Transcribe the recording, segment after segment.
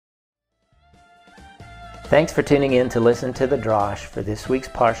Thanks for tuning in to listen to the Drosh for this week's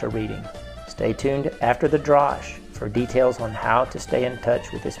Parsha reading. Stay tuned after the Drosh for details on how to stay in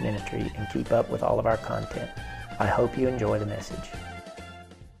touch with this ministry and keep up with all of our content. I hope you enjoy the message.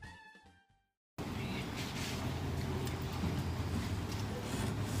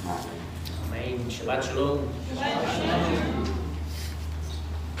 Amen. Shabbat Shalom. Shabbat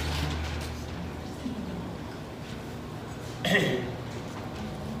Shalom.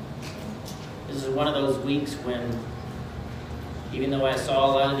 This is one of those weeks when, even though I saw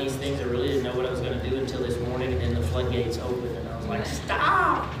a lot of these things, I really didn't know what I was going to do until this morning, and then the floodgates opened, and I was like,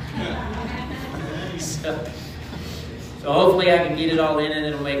 stop! So hopefully I can get it all in and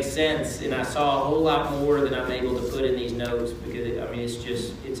it'll make sense. And I saw a whole lot more than I'm able to put in these notes, because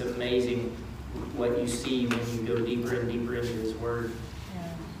it's amazing what you see when you go deeper and deeper into this word.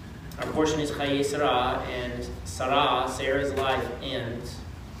 Yeah. Our portion is Khayei Sarah, and Sarah's life ends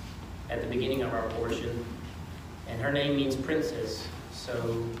at the beginning of our portion, and her name means princess.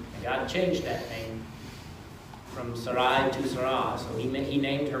 So God changed that name from Sarai to Sarah. So he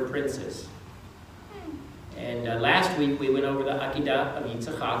named her princess. And last week we went over the Akedah of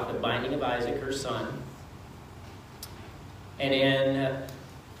Yitzchak, the binding of Isaac, her son. And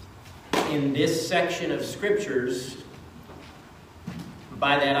in this section of scriptures,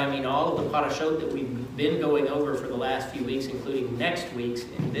 by that I mean all of the parashot that we've been going over for the last few weeks, including next week's,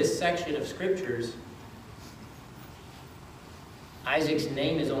 in this section of scriptures, Isaac's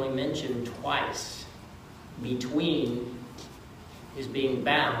name is only mentioned twice between his being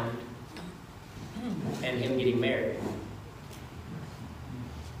bound and him getting married.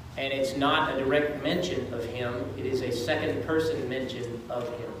 And it's not a direct mention of him, it is a second person mention of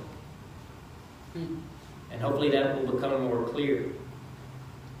him. And hopefully that will become more clear.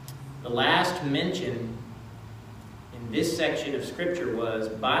 The last mention in this section of scripture was,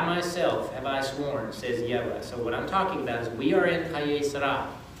 by myself have I sworn, says Yahweh. So what I'm talking about is we are in Khayei Sarah.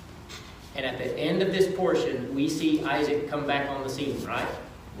 And at the end of this portion, we see Isaac come back on the scene, right?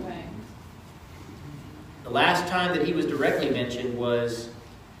 Right. The last time that he was directly mentioned was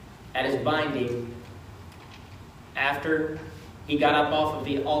at his binding, after he got up off of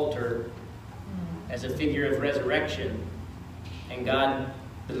the altar as a figure of resurrection, and God,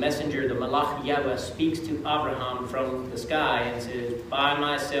 the messenger, the Malach Yahweh, speaks to Abraham from the sky and says, by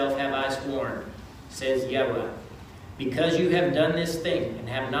myself have I sworn, says Yahweh, because you have done this thing and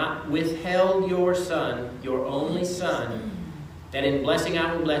have not withheld your son, your only son, that in blessing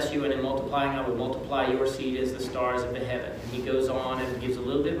I will bless you, and in multiplying I will multiply your seed as the stars of the heaven. And he goes on and gives a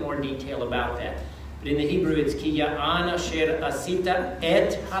little bit more detail about that. But in the Hebrew it's ki ya'an asher asita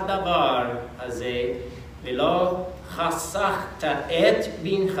et hadavar hazeh velo chasachta et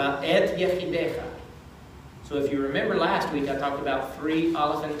bincha et yechidecha. So if you remember last week, I talked about 3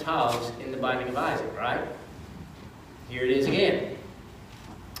 aleph and tavs in the binding of Isaac, right? Here it is again.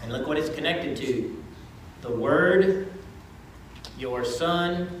 And look what it's connected to. The word, your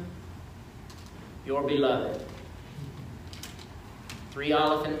son, your beloved. 3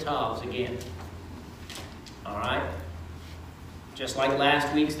 aleph and tavs again. All right? Just like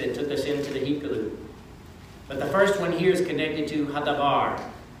last week's that took us into the Hikalu. But the first one here is connected to hadavar,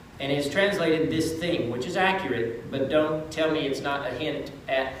 and is translated this thing, which is accurate, but don't tell me it's not a hint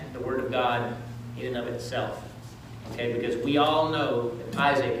at the Word of God in and of itself. Okay, because we all know that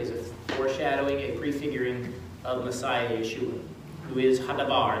Isaac is a foreshadowing, a prefiguring of Messiah Yeshua, who is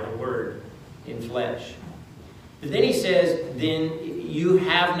hadavar, the Word in flesh. But then he says, then you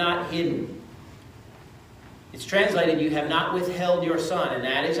have not hidden. It's translated, you have not withheld your son, and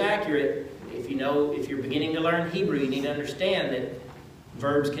that is accurate. If you're beginning to learn Hebrew, you need to understand that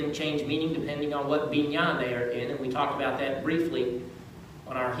verbs can change meaning depending on what binyan they are in, and we talked about that briefly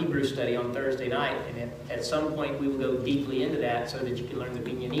on our Hebrew study on Thursday night, and at some point we will go deeply into that so that you can learn the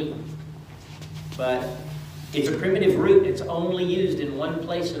binyanim. But it's a primitive root. It's only used in one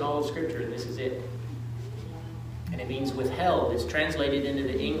place in all of Scripture, and this is it. And it means withheld. It's translated into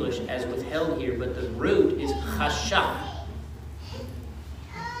the English as withheld here, but the root is chashach.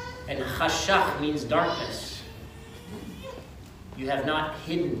 And chashach means darkness. You have not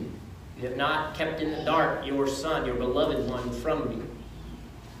hidden. You have not kept in the dark your son, your beloved one, from me.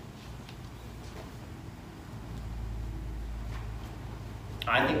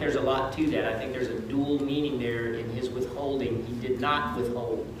 I think there's a lot to that. I think there's a dual meaning there in his withholding. He did not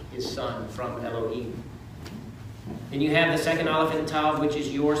withhold his son from Elohim. Then you have the second aleph and tav, which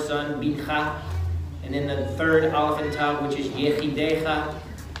is your son, bincha. And then the third aleph and tav, which is yechidecha,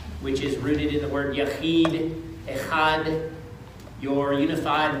 which is rooted in the word yachid, echad, your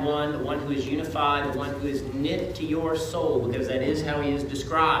unified one, the one who is unified, the one who is knit to your soul, because that is how he is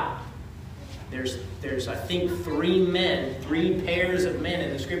described. There's I think three pairs of men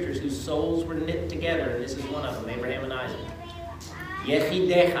in the scriptures whose souls were knit together, and this is one of them, Abraham and Isaac.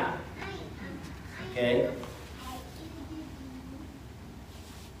 Yechidecha. Okay?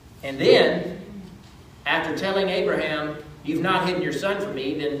 And then, after telling Abraham, you've not hidden your son from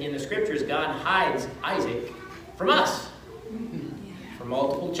me, then in the scriptures, God hides Isaac from us. For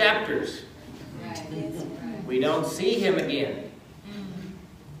multiple chapters. We don't see him again.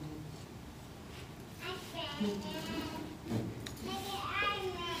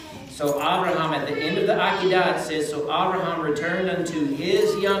 So Abraham, at the end of the Akedah, it says, so Abraham returned unto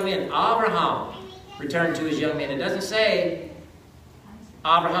his young men. Abraham returned to his young men. It doesn't say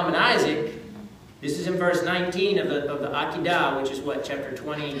Abraham and Isaac. This is in verse 19 of the Akedah, which is what, chapter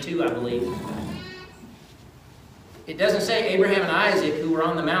 22, I believe. It doesn't say Abraham and Isaac who were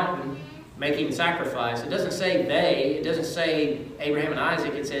on the mountain making sacrifice. It doesn't say they. It doesn't say Abraham and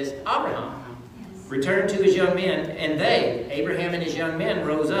Isaac. It says Abraham returned to his young men, and they, Abraham and his young men,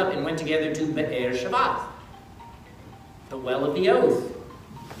 rose up and went together to Be'er Shabbat, the well of the oath.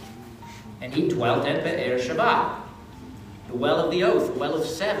 And he dwelt at Be'er Shabbat, the well of the oath, the well of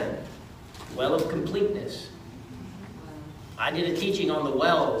seven, the well of completeness. I did a teaching on the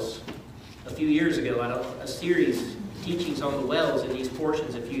wells a few years ago, a series of teachings on the wells in these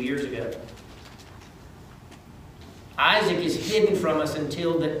portions a few years ago. Isaac is hidden from us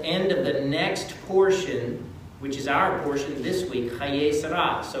until the end of the next portion, which is our portion this week, Khayei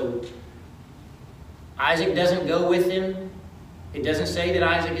Sarah. So Isaac doesn't go with him. It doesn't say that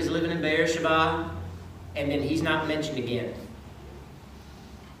Isaac is living in Be'er Shabbat, and then he's not mentioned again.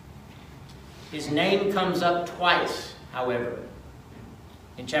 His name comes up twice, however.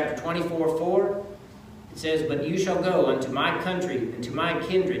 In chapter 24:4, it says, but you shall go unto my country and to my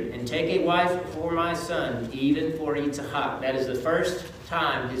kindred, and take a wife for my son, even for Yitzhak. That is the first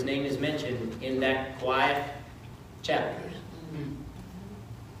time his name is mentioned in that quiet chapter.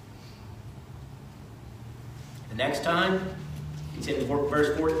 The next time, it's in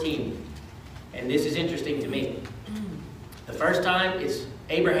verse 14. And this is interesting to me. The first time, it's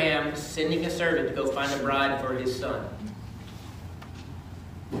Abraham sending a servant to go find a bride for his son.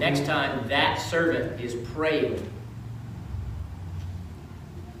 Next time, that servant is praying.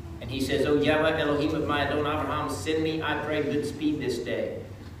 And he says, O Yahweh Elohim of my Adon Abraham, send me, I pray, good speed this day.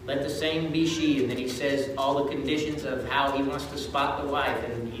 Let the same be she. And then he says all the conditions of how he wants to spot the wife.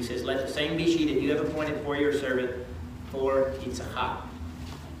 And he says, let the same be she that you have appointed for your servant, for Yitzhak.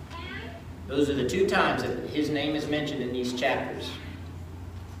 Those are the two times that his name is mentioned in these chapters.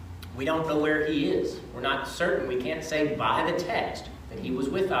 We don't know where he is. We're not certain. We can't say by the text that he was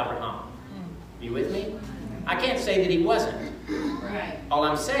with Abraham. Are you with me? I can't say that he wasn't. Right. All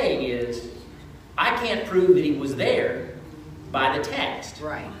I'm saying is, I can't prove that he was there by the text.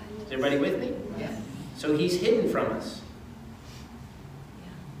 Right. Is everybody with me? Yes. So he's hidden from us.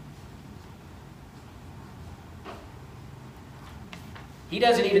 He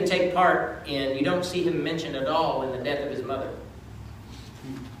doesn't even take part in, you don't see him mentioned at all in the death of his mother.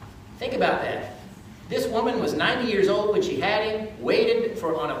 Think about that. This woman was 90 years old when she had him, waited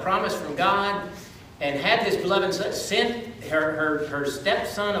on a promise from God, and had this beloved son, sent her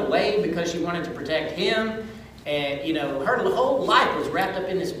stepson away because she wanted to protect him. And, you know, her whole life was wrapped up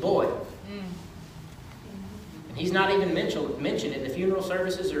in this boy. And he's not even mentioned in the funeral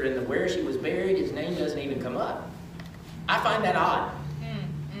services or in where she was buried. His name doesn't even come up. I find that odd.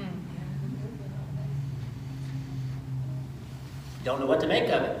 Don't know what to make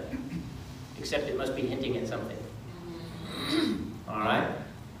of it, except it must be hinting at something. All right?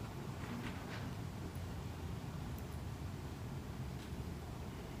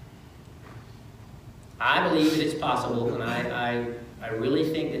 I believe that it's possible, and I really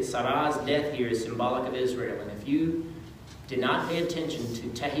think that Sarah's death here is symbolic of Israel. And if you did not pay attention to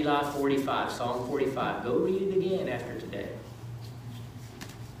Tehillah 45, Psalm 45, go read it again after today.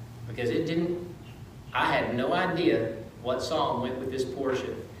 Because it didn't, I had no idea what psalm went with this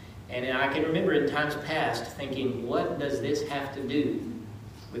portion. And I can remember in times past thinking, what does this have to do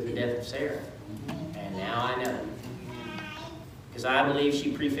with the death of Sarah? And now I know. Because I believe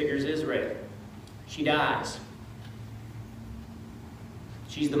she prefigures Israel. She dies.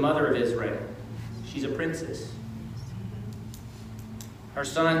 She's the mother of Israel. She's a princess. Her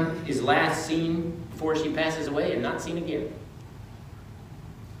son is last seen before she passes away and not seen again.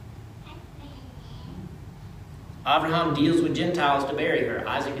 Abraham deals with Gentiles to bury her.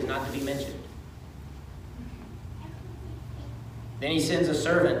 Isaac is not to be mentioned. Then he sends a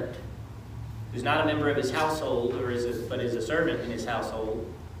servant who's not a member of his household, but is a servant in his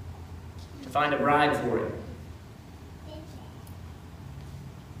household, to find a bride for him.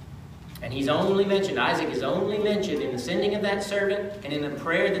 And he's only mentioned, Isaac is only mentioned in the sending of that servant and in the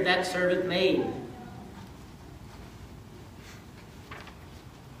prayer that that servant made.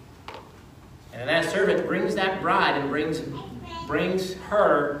 And that servant brings that bride and brings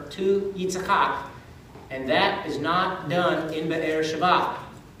her to Yitzchak. And that is not done in Be'er Sheva.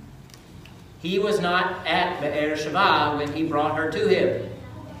 He was not at Be'er Sheva when he brought her to him.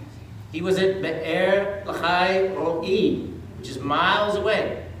 He was at Be'er Khayei, which is miles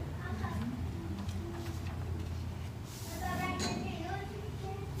away.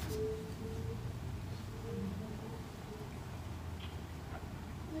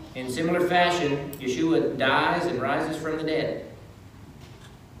 In similar fashion, Yeshua dies and rises from the dead.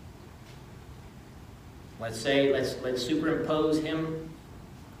 Let's say, let's superimpose him,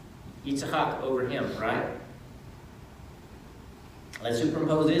 Yitzchak, over him, right? Let's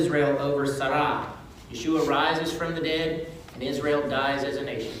superimpose Israel over Sarah. Yeshua rises from the dead, and Israel dies as a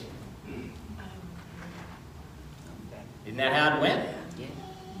nation. Isn't that how it went? Yeah.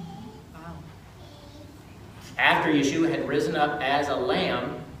 Wow. After Yeshua had risen up as a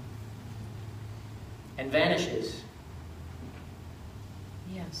lamb and vanishes.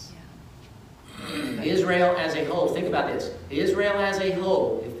 Yes. Israel as a whole, think about this. Israel as a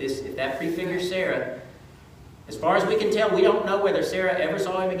whole, if that prefigures Sarah, as far as we can tell, we don't know whether Sarah ever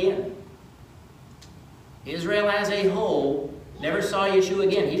saw him again. Israel as a whole never saw Yeshua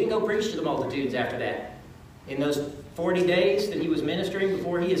again. He didn't go preach to the multitudes after that. In those 40 days that he was ministering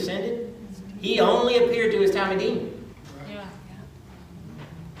before he ascended, he only appeared to his Talmidim. Yeah.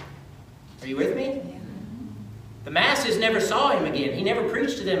 Are you with me? Yeah. The masses never saw him again. He never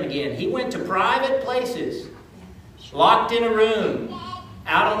preached to them again. He went to private places, locked in a room,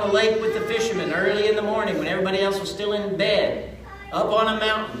 out on the lake with the fishermen early in the morning when everybody else was still in bed, up on a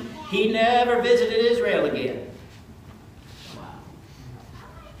mountain. He never visited Israel again.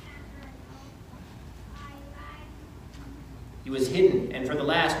 He was hidden, and for the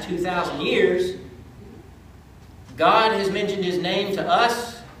last 2,000 years, God has mentioned his name to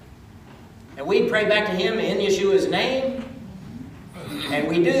us, and we pray back to him in Yeshua's name, and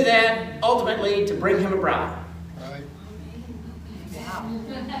we do that ultimately to bring him a bride. Right. Wow.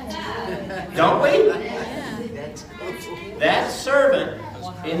 Don't we? Yeah. That servant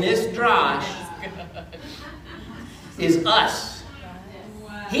in this drash is us.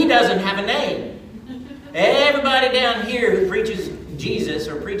 He doesn't have a name. Everybody down here who preaches Jesus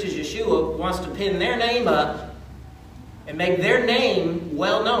or preaches Yeshua wants to pin their name up and make their name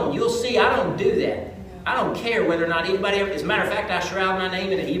well known. You'll see I don't do that. I don't care whether or not anybody ever... As a matter of fact, I shroud my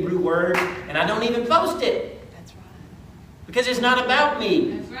name in a Hebrew word and I don't even post it. That's right. Because it's not about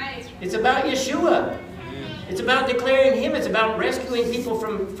me. That's right. It's about Yeshua. It's about declaring him. It's about rescuing people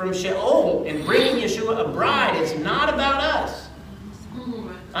from Sheol and bringing Yeshua a bride. It's not about us.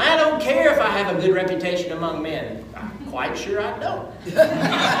 I don't care if I have a good reputation among men. I'm quite sure I don't.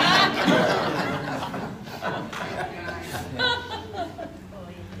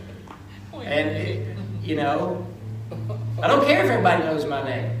 And, you know, I don't care if everybody knows my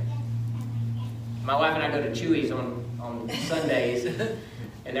name. My wife and I go to Chewy's on Sundays,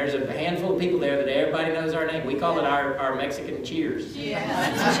 and there's a handful of people there that everybody knows our name. We call it our Mexican Cheers.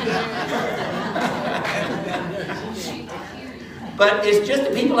 But it's just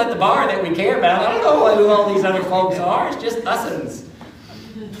the people at the bar that we care about. I don't know who all these other folks are. It's just us-uns.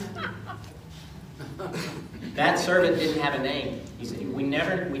 That servant didn't have a name. He said, we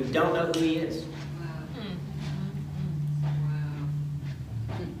don't know who he is.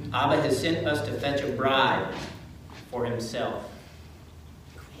 Abba has sent us to fetch a bride for himself.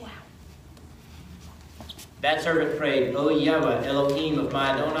 That servant prayed, O Yahweh, Elohim of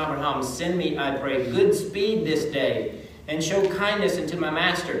my Adon Abraham, send me, I pray, good speed this day, and show kindness unto my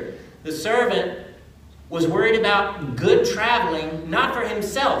master. The servant was worried about good traveling, not for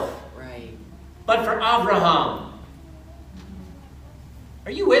himself, Right. but for Abraham.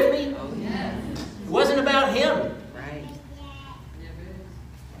 Are you with me? Oh, yes. It wasn't about him. Right.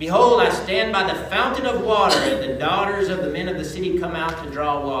 Behold, I stand by the fountain of water, and the daughters of the men of the city come out to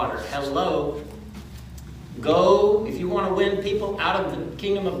draw water. Hello. Go, if you want to win people out of the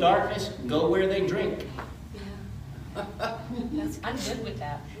kingdom of darkness, go where they drink. I'm good with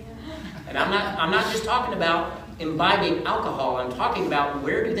that. And I'm not just talking about imbibing alcohol. I'm talking about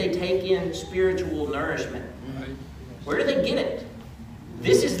where do they take in spiritual nourishment? Where do they get it?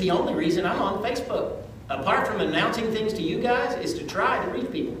 This is the only reason I'm on Facebook. Apart from announcing things to you guys, is to try to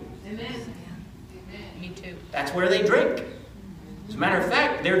reach people. Amen. Me too. That's where they drink. As a matter of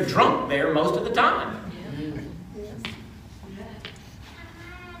fact, they're drunk there most of the time.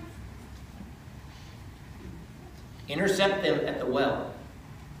 Intercept them at the well.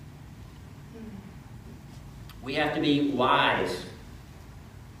 We have to be wise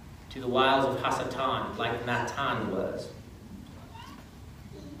to the wiles of Hasatan, like Natan was.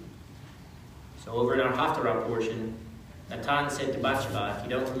 So over in our Haftarah portion, Natan said to Bathsheba, if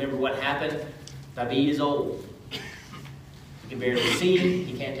you don't remember what happened, David is old. He can barely see,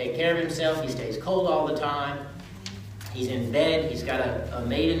 he can't take care of himself, he stays cold all the time. He's in bed, he's got a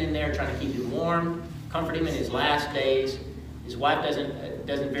maiden in there trying to keep him warm, comfort him in his last days. His wife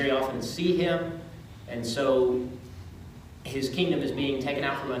doesn't very often see him, and so his kingdom is being taken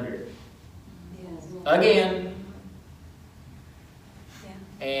out from under him. Again.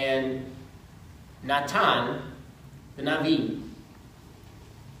 And Natan, the Navi,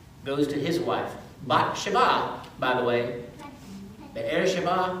 goes to his wife. Bathsheba, by the way.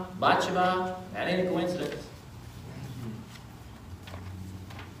 Be'er-sheba, Bathsheba, that ain't a coincidence.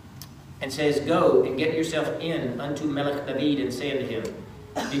 And says, go and get yourself in unto Melech David, and say unto him,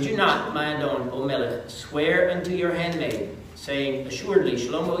 did you not, my Adon, O Melech, swear unto your handmaid, saying, assuredly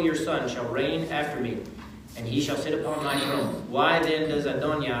Shlomo your son shall reign after me, and he shall sit upon my throne. Why then does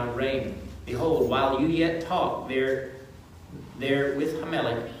Adoniah reign? Behold, while you yet talk there with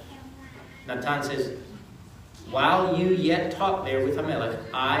Hamelech, Natan says, while you yet talk there with Hamelech,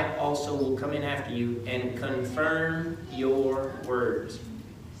 I also will come in after you and confirm your words.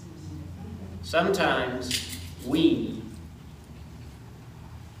 Sometimes we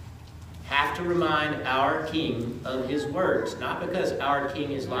have to remind our king of his words, not because our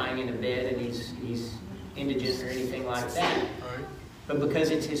king is lying in a bed and he's indigent or anything like that, but because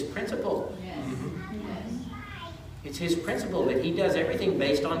it's his principle. It's his principle that he does everything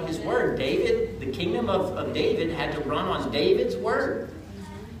based on his word. David, the kingdom of David had to run on David's word.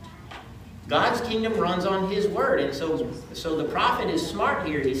 God's kingdom runs on his word. And so the prophet is smart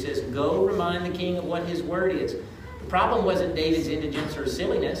here. He says, go remind the king of what his word is. The problem wasn't David's indigence or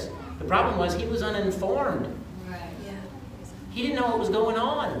silliness. The problem was he was uninformed. Right. Yeah. He didn't know what was going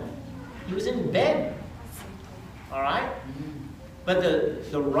on. He was in bed. All right? But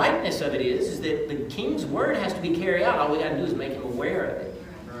the rightness of it is that the king's word has to be carried out. All we got to do is make him aware of it.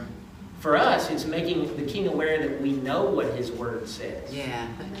 Right. For us, it's making the king aware that we know what his word says. Yeah.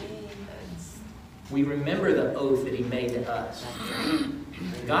 We remember the oath that he made to us.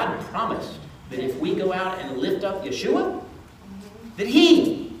 God promised that if we go out and lift up Yeshua, that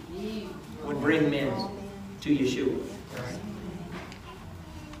he would bring men to Yeshua.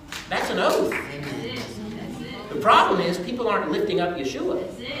 That's an oath. The problem is people aren't lifting up Yeshua.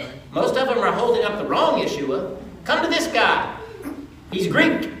 Most of them are holding up the wrong Yeshua. Come to this guy. He's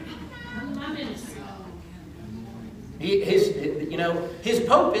Greek. His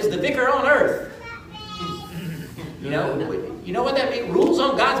pope is the vicar on earth. You know what that means? Rules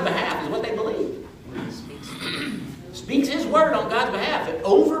on God's behalf is what they believe. Speaks his word on God's behalf. It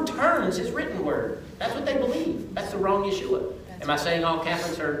overturns his written word. That's what they believe. That's the wrong Yeshua. Am I saying all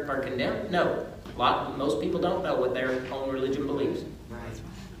Catholics are condemned? No. Most people don't know what their own religion believes.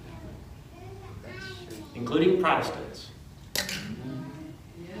 Including Protestants.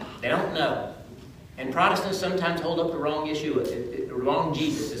 They don't know. And Protestants sometimes hold up the wrong Yeshua, the wrong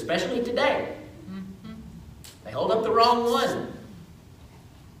Jesus, especially today. They hold up the wrong one.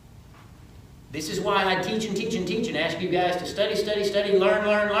 This is why I teach and teach and teach and ask you guys to study, study, study, learn,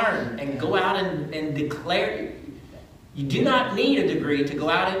 learn, learn, and go out and declare. You do not need a degree to go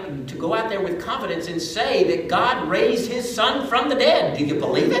out there with confidence and say that God raised his son from the dead. Do you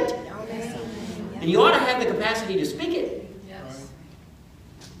believe it? Then you ought to have the capacity to speak it. Yes.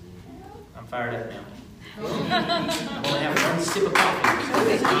 I'm fired up now. I'm going to have one sip of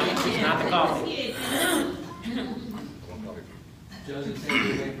coffee. It's not the coffee. Doesn't take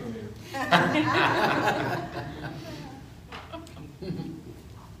away from you.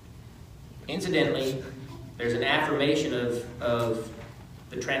 Incidentally, there's an affirmation of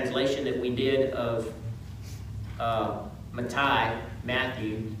the translation that we did of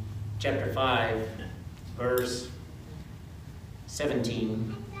Matthew chapter 5, verse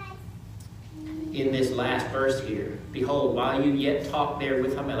 17. In this last verse here, behold, while you yet talk there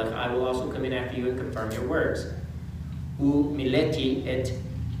with Hamelech, I will also come in after you and confirm your words. U mileti et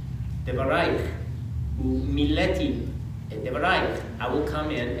devaraich. U mileti et devaraich. I will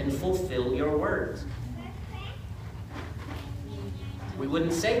come in and fulfill your words. We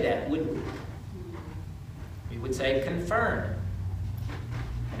wouldn't say that, would we? We would say confirm.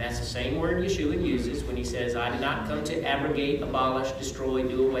 And that's the same word Yeshua uses when he says, I did not come to abrogate, abolish, destroy,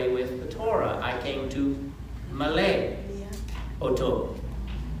 do away with the Torah. I came to malay oto,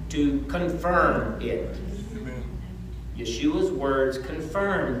 to confirm it. Amen. Yeshua's words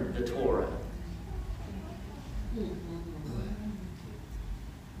confirmed the Torah.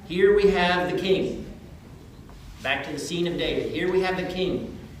 Here we have the king. Back to the scene of David. Here we have the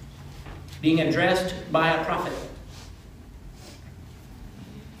king being addressed by a prophet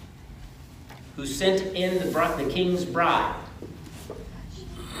who sent in the king's bride.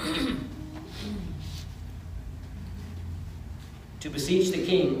 To beseech the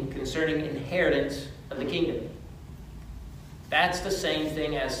king concerning inheritance of the kingdom. That's the same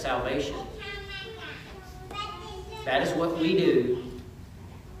thing as salvation. That is what we do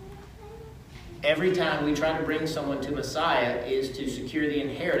every time we try to bring someone to Messiah, is to secure the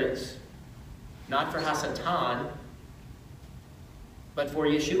inheritance, not for Hasatan, but for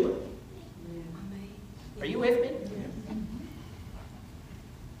Yeshua. Are you with me?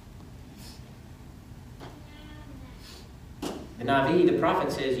 The Navi, the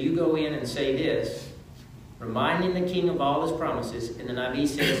prophet, says, you go in and say this, reminding the king of all his promises. And the Navi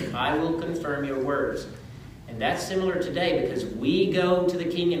says, I will confirm your words. And that's similar today, because we go to the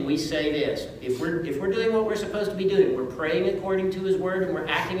king and we say this. If we're doing what we're supposed to be doing, we're praying according to his word and we're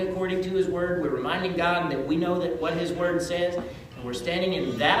acting according to his word. We're reminding God that we know that what his word says, and we're standing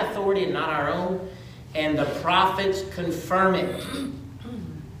in that authority and not our own. And the prophets confirm it.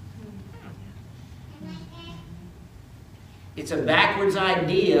 It's a backwards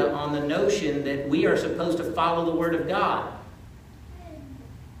idea on the notion that we are supposed to follow the word of God.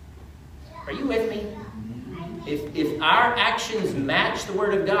 Are you with me? If our actions match the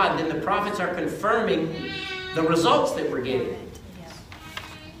word of God, then the prophets are confirming the results that we're getting.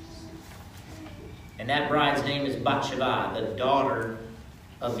 And that bride's name is Bathsheba, the daughter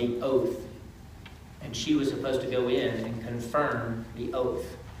of the oath. And she was supposed to go in and confirm the oath.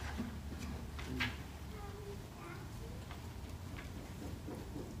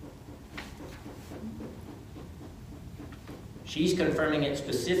 She's confirming it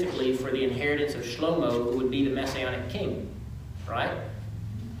specifically for the inheritance of Shlomo, who would be the Messianic king. Right?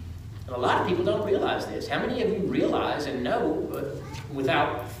 And a lot of people don't realize this. How many of you realize and know,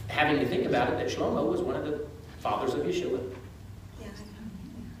 without having to think about it, that Shlomo was one of the fathers of Yeshua?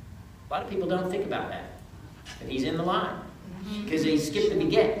 A lot of people don't think about that. That he's in the line. Because they skip the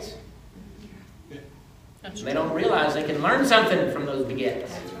begets. They don't realize they can learn something from those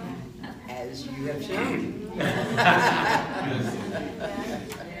begets. As you have shown.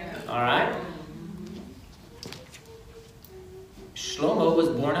 All right. Shlomo was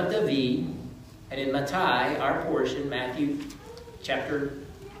born of David, and in Mattai, our portion, Matthew in chapter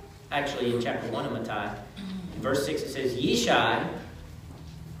 1 of Mattai, in verse 6 it says, Yishai,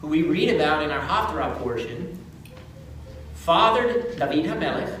 who we read about in our Haftarah portion, fathered David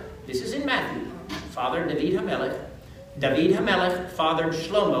HaMelech. This is in Matthew. Fathered David HaMelech. David HaMelech fathered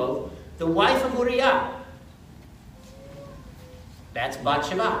Shlomo, the wife of Uriah. That's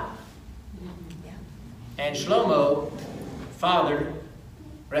Bathsheba. And Shlomo fathered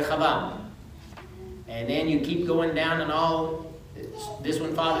Rechavam. And then you keep going down and all, this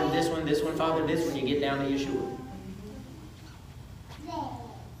one fathered this one, this one fathered this one, you get down to Yeshua.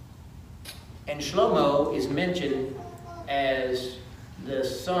 And Shlomo is mentioned as the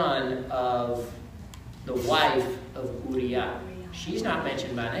son of the wife of Uriah. She's not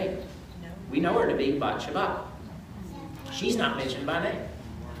mentioned by name. We know her to be Bathsheba. She's not mentioned by name.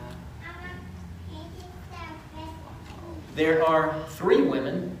 There are 3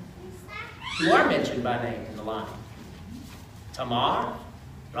 women who are mentioned by name in the line. Tamar,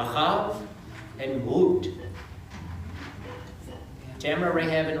 Rachav, and Ruth. Tamar,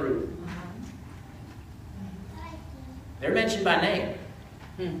 Rahab, and Ruth. They're mentioned by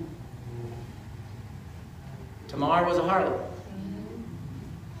name. Tamar was a harlot.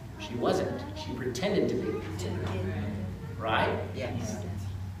 She wasn't. She pretended to be. Right? Yes.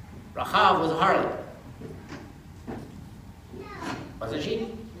 Rachav was a harlot. Wasn't she?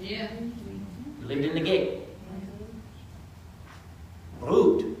 Yeah. Lived in the gate.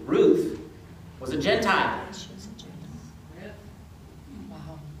 Ruth was a Gentile.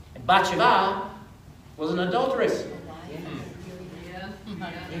 And Bathsheba was an adulteress.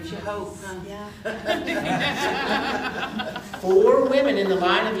 If you hope. 4 women in the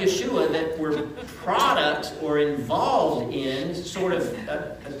line of Yeshua that were products or involved in sort of,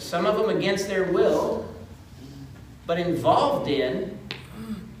 some of them against their will, but involved in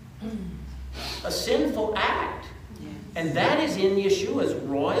a sinful act. And that is in Yeshua's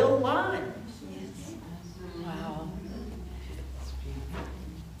royal line. Wow.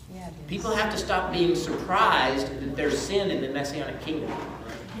 People have to stop being surprised that there's sin in the Messianic kingdom.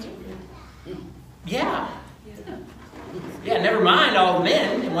 Yeah, never mind all the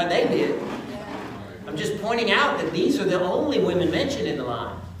men and what they did. I'm just pointing out that these are the only women mentioned in the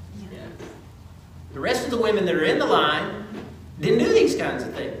line. The rest of the women that are in the line didn't do these kinds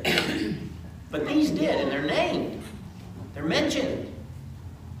of things. But these did, and they're named. They're mentioned.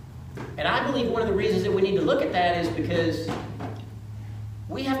 And I believe one of the reasons that we need to look at that is because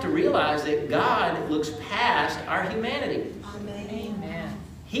we have to realize that God looks past our humanity. Amen.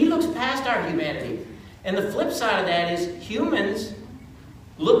 He looks past our humanity. And the flip side of that is humans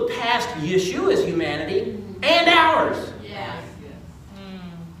look past Yeshua's humanity and ours. Yes.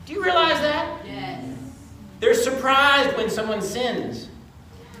 Do you realize that? Yes. They're surprised when someone sins.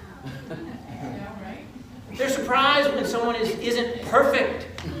 They're surprised when someone isn't perfect.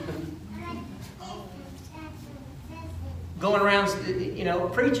 Going around,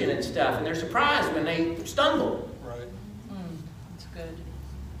 preaching and stuff. And they're surprised when they stumble. Right. That's good.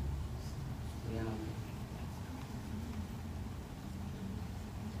 Yeah.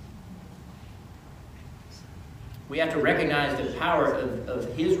 We have to recognize the power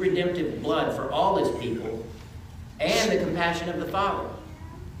of His redemptive blood for all His people and the compassion of the Father.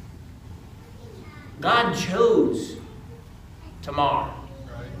 God chose Tamar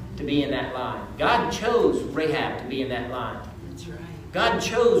to be in that line. God chose Rahab to be in that line. That's right. God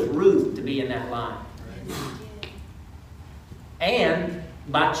chose Ruth to be in that line. And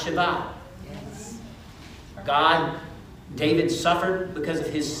Bathsheba. Yes. David suffered because of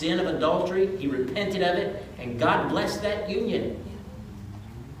his sin of adultery. He repented of it, and God blessed that union.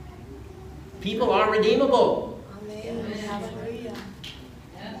 People are redeemable. Hallelujah.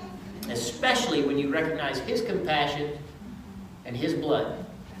 Especially when you recognize His compassion and His blood.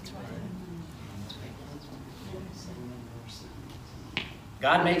 That's right.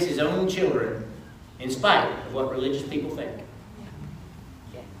 God makes His own children in spite of what religious people think.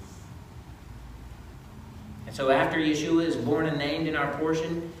 Yes. And so after Yeshua is born and named in our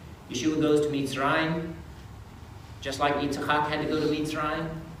portion, Yeshua goes to Mitzrayim. Just like Yitzchak had to go to Mitzrayim,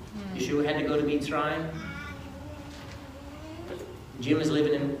 Yeshua had to go to Mitzrayim. Jim is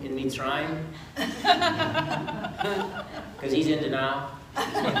living in Mitzrayim because he's in denial.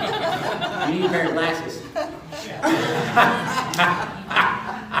 You need a pair of glasses.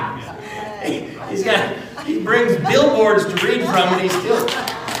 He brings billboards to read from, and he's still.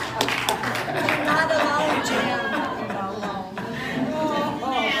 Not alone, Jim.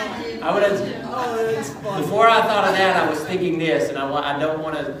 Before I thought of that, I was thinking this, and I don't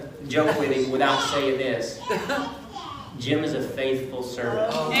want to joke with him without saying this. Jim is a faithful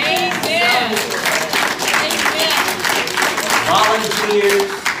servant. Amen. Volunteers,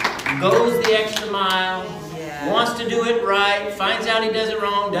 goes the extra mile, Yeah. wants to do it right, finds out he does it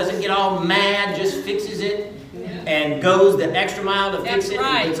wrong, doesn't get all mad, just fixes it, and goes the extra mile to fix That's it,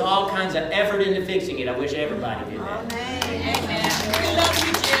 right. and puts all kinds of effort into fixing it. I wish everybody did that. Amen. We love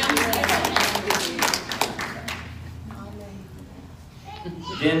you, Jim.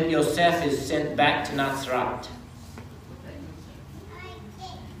 Then Yosef is sent back to Nazareth.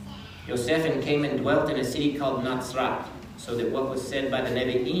 Yosef came and dwelt in a city called Nazareth, so that what was said by the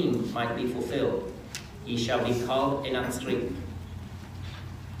Nevi'im might be fulfilled. He shall be called a Nazarene.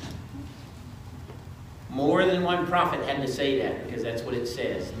 More than one prophet had to say that, because that's what it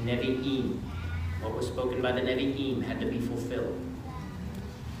says. Nevi'im. What was spoken by the Nevi'im had to be fulfilled.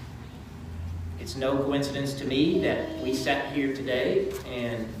 It's no coincidence to me that we sat here today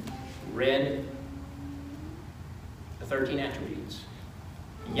and read the 13 attributes.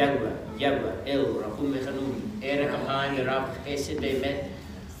 Yahweh, El, Rahum Mechanum, Erech Apayim, Rab Chesed Be'emet,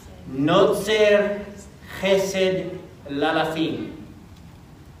 Notzer Chesed Lalafim.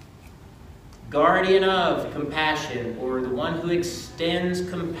 Guardian of compassion, or the one who extends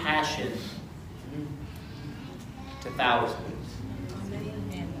compassion to thousands.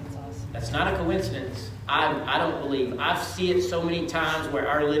 That's not a coincidence. I don't believe. I see it so many times where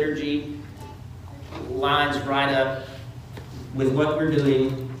our liturgy lines right up with what we're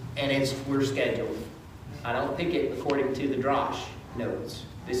doing, and we're scheduled. I don't pick it according to the Drosh notes.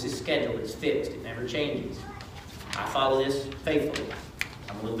 This is scheduled. It's fixed. It never changes. I follow this faithfully.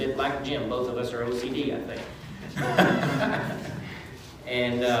 I'm a little bit like Jim. Both of us are OCD, I think.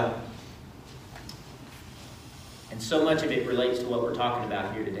 And so much of it relates to what we're talking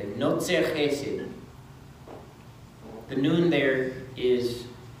about here today. Notzer Chesed. The noon there is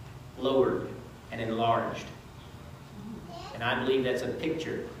lowered and enlarged. And I believe that's a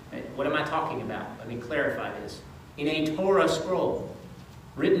picture. What am I talking about? Let me clarify this. In a Torah scroll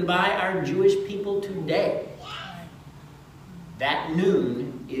written by our Jewish people today, that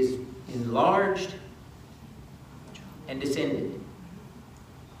noon is enlarged and descended.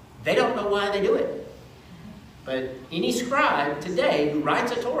 They don't know why they do it. But any scribe today who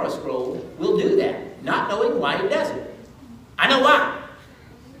writes a Torah scroll will do that, not knowing why he does it. I know why.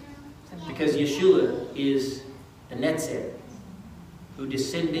 Because Yeshua is the Netzer, who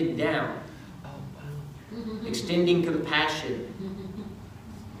descended down extending compassion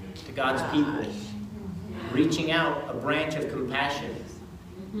to God's people, reaching out a branch of compassion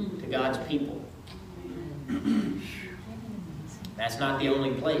to God's people. That's not the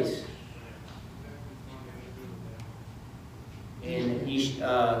only place. In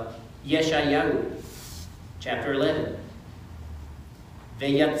Yeshayahu, chapter 11,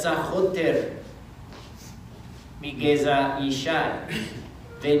 V'yatzachoter migeza Yishai,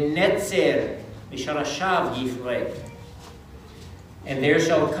 V'netzer misharashav Yifrei. And there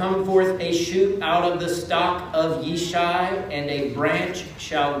shall come forth a shoot out of the stock of Yishai, and a branch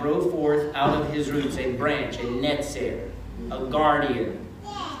shall grow forth out of his roots. A branch, a netzer, a guardian.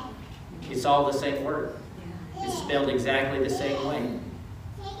 It's all the same word. It's spelled exactly the same way.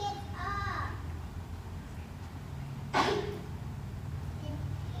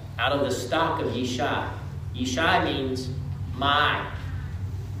 Out of the stock of Yishai. Yishai means my.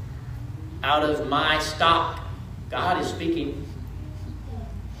 Out of my stock. God is speaking.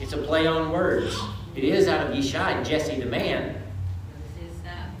 It's a play on words. It is out of Yishai, Jesse the man.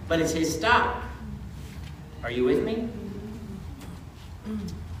 But it's his stock. Are you with me?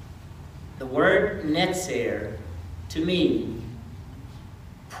 The word netzer, to me,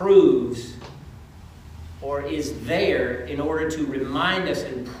 proves or is there in order to remind us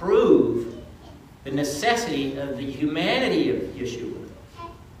and prove the necessity of the humanity of Yeshua.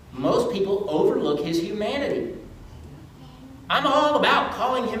 Most people overlook his humanity. I'm all about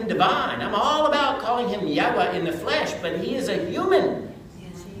calling him divine. I'm all about calling him Yahweh in the flesh, but he is a human.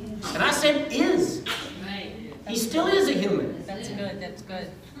 Yes, he is. And I said is. He still is a human. That's good. That's good.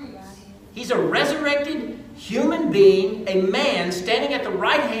 He's a resurrected human being, a man standing at the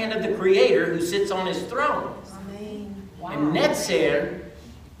right hand of the Creator who sits on his throne. Amen. Wow. And Netzer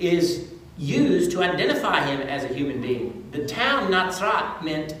is used to identify him as a human being. The town Nazrat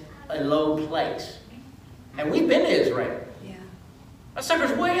meant a low place. And we've been to Israel. Yeah. That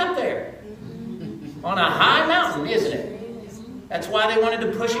sucker's way up there. On a high mountain, isn't it? That's why they wanted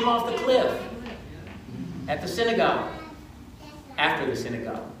to push him off the cliff at the synagogue, after the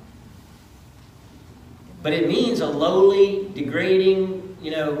synagogue. But it means a lowly, degrading,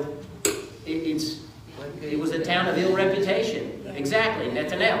 it was a town of ill reputation. Exactly,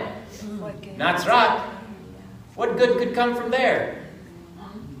 Netanel. Nazrat, what good could come from there?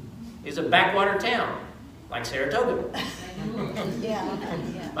 It's a backwater town, like Saratoga.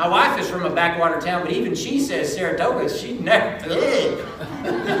 Yeah. My wife is from a backwater town, but even she says Saratoga, she never,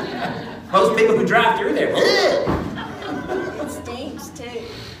 most people who drive through there, It stinks too.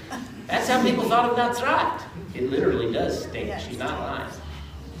 That's how people thought of Nazrat. It literally does stink. Yeah. She's not lying.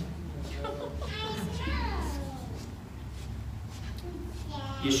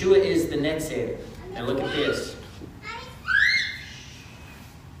 Yeshua is the Netzer. Now look at this.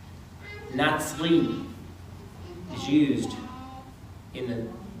 Natzli is used in the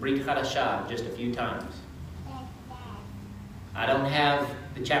Brit Hadashah just a few times. I don't have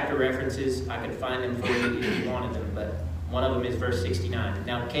the chapter references. I could find them for you if you wanted them, but one of them is verse 69.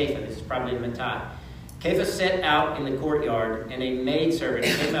 Now, Kepha, this is probably Matthias. Kepha set out in the courtyard, and a maidservant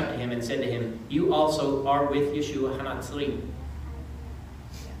came up to him and said to him, "You also are with Yeshua Hanatzri."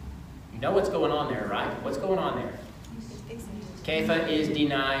 You know what's going on there, right? What's going on there? Kepha is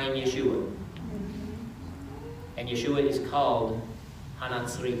denying Yeshua. And Yeshua is called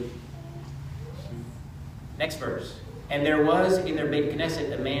Hanatzri. Next verse. And there was in their Beit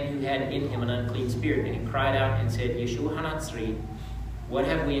Knesset a man who had in him an unclean spirit, and he cried out and said, "Yeshua Hanatzri, what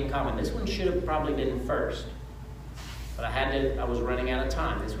have we in common?" This one should have probably been first, but I was running out of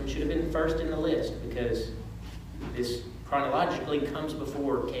time. This one should have been first in the list because this chronologically comes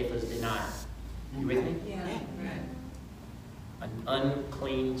before Kepha's denial. You with me? Yeah. An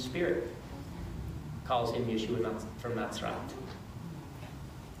unclean spirit calls him Yeshua from Nazareth.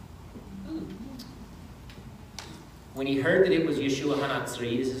 When he heard that it was Yeshua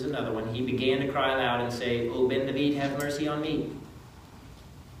Hanatzri, this is another one, he began to cry aloud and say, "O Ben David, have mercy on me."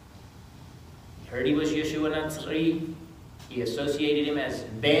 He heard he was Yeshua Hanatzri. He associated him as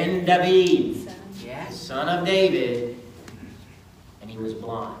Ben David, Yes. son of David, and he was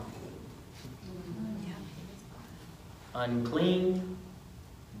blind. Unclean,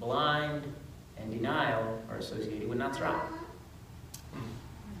 blind, and denial are associated with Nazareth.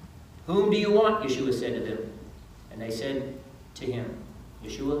 "Whom do you want?" Yeshua said to them. And they said to him,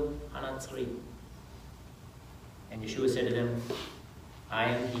 "Yeshua Hanatzri." And Yeshua said to them, "I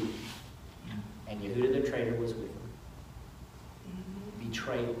am he." And Yehuda the traitor was with him.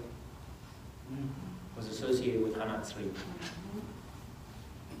 Betrayal was associated with Hanatzri.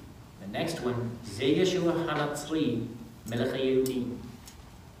 The next one, Ze Yeshua Hanatzri Melech HaYehudi.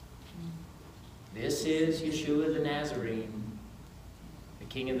 This this is Yeshua the Nazarene, the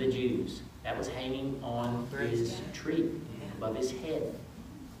King of the Jews. That was hanging on his tree, above his head.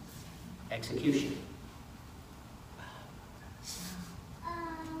 Execution.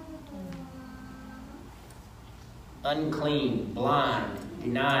 Unclean, blind,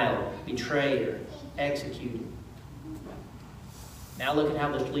 denial, betrayer, executed. Now look at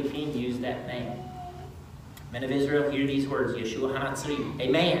how the Shlichim used that name. Men of Israel, hear these words, Yeshua HaNatzri,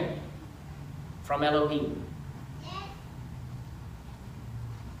 a man from Elohim,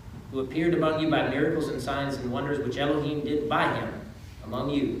 who appeared among you by miracles and signs and wonders which Elohim did by him among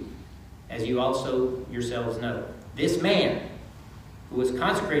you, as you also yourselves know. This man, who was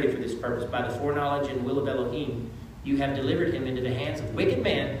consecrated for this purpose by the foreknowledge and will of Elohim, you have delivered him into the hands of wicked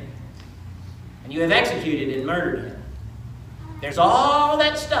men, and you have executed and murdered him. There's all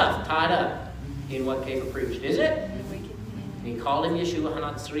that stuff tied up in what Khayei preached, is it? And he called him Yeshua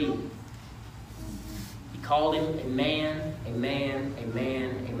HaNatzri. He called him a man, a man, a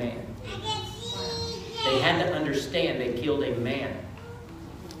man, a man. They had to understand they killed a man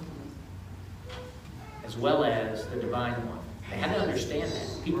as well as the divine one. They had to understand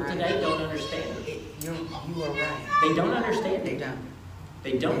that. People today don't understand it. You are right. They don't understand They it. don't.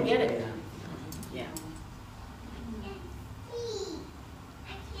 They don't get it. Yeah.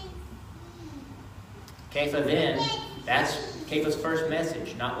 Kepha then, that's Kepha's first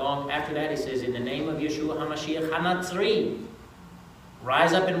message. Not long after that, he says, in the name of Yeshua HaMashiach HaNatzri,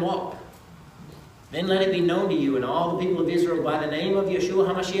 rise up and walk. Then let it be known to you and all the people of Israel by the name of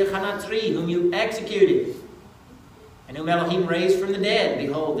Yeshua HaMashiach HaNatzri, whom you executed, and whom Elohim raised from the dead.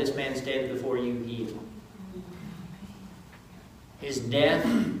 Behold, this man stands before you healed. His death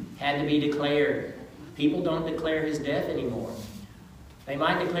had to be declared. People don't declare his death anymore. They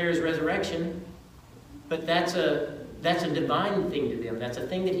might declare his resurrection, but that's a divine thing to them. That's a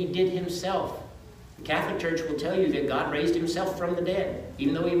thing that he did himself. The Catholic Church will tell you that God raised himself from the dead,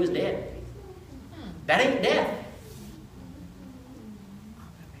 even though he was dead. That ain't death.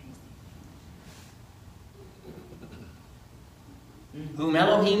 Whom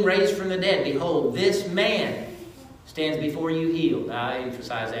Elohim raised from the dead, behold, this man stands before you healed. I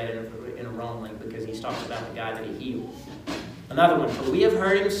emphasize that in a wrong link because he's talking about the guy that he healed. Another one, for we have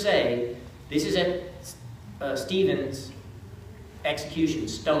heard him say, this is at Stephen's execution,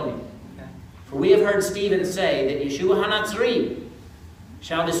 stoning. For we have heard Stephen say that Yeshua HaNatzri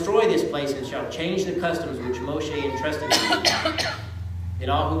shall destroy this place and shall change the customs which Moshe entrusted him. Then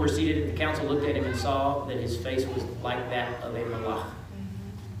all who were seated at the council looked at him and saw that his face was like that of a malach.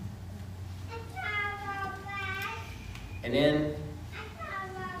 And then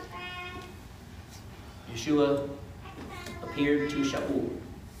Yeshua appeared to Shaul,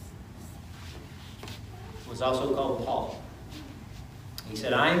 who was also called Paul. He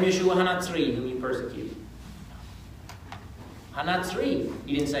said, I am Yeshua HaNatzri, whom you persecute. HaNatzri.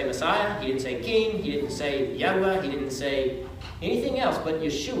 He didn't say Messiah. He didn't say King. He didn't say Yahweh. He didn't say anything else but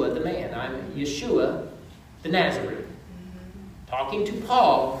Yeshua, the man. I'm Yeshua, the Nazarene. Talking to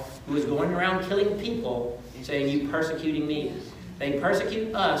Paul, who was going around killing people, saying, you persecuting me. They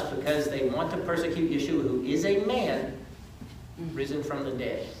persecute us because they want to persecute Yeshua, who is a man risen from the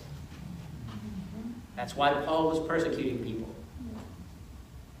dead. That's why Paul was persecuting people.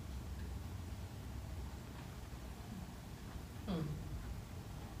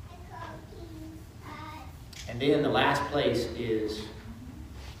 And then the last place is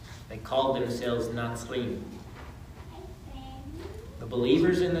they called themselves Natzrim. The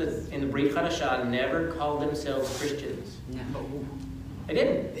believers in the Brit Hadashah never called themselves Christians. No. They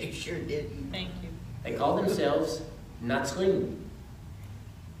didn't. They sure didn't. Thank you. They called themselves Natzrim.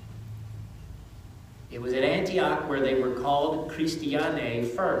 It was at Antioch where they were called Christiane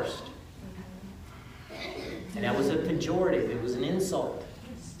first. And that was a pejorative. It was an insult.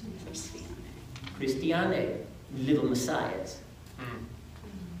 Christiane, little messiahs.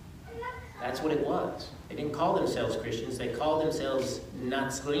 That's what it was. They didn't call themselves Christians. They called themselves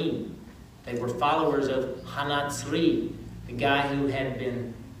Natzrim. They were followers of HaNatzri, the guy who had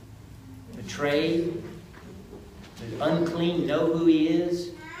been betrayed, the unclean, know who he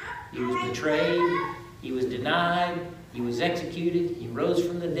is. He was betrayed. He was denied. He was executed. He rose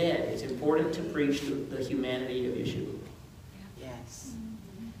from the dead. It's important to preach the humanity of Yeshua. Yes.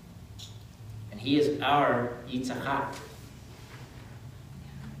 And he is our Yitzhak.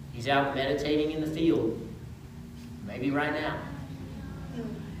 He's out meditating in the field, maybe right now,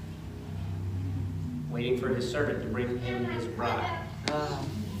 waiting for his servant to bring him his bride.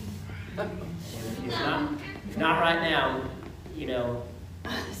 If not right now, you know,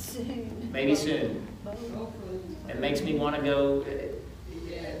 Soon. maybe soon. It makes me want to go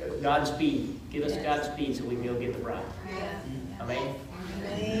Godspeed. Give us Godspeed so we can go get the bride. Yeah. Amen.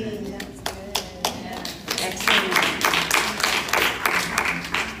 Amen. That's good. Yeah. Excellent.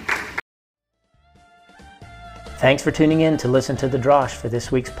 Thanks for tuning in to listen to the Drosh for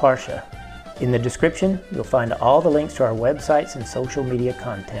this week's Parsha. In the description, you'll find all the links to our websites and social media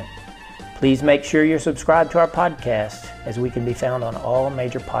content. Please make sure you're subscribed to our podcast, as we can be found on all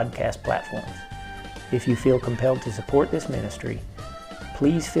major podcast platforms. If you feel compelled to support this ministry,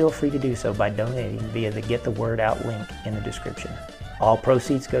 please feel free to do so by donating via the Get the Word Out link in the description. All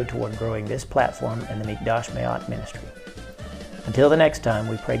proceeds go toward growing this platform and the Mikdash Me'at ministry. Until the next time,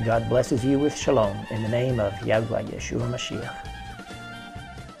 we pray God blesses you with shalom in the name of Yahweh Yeshua Mashiach.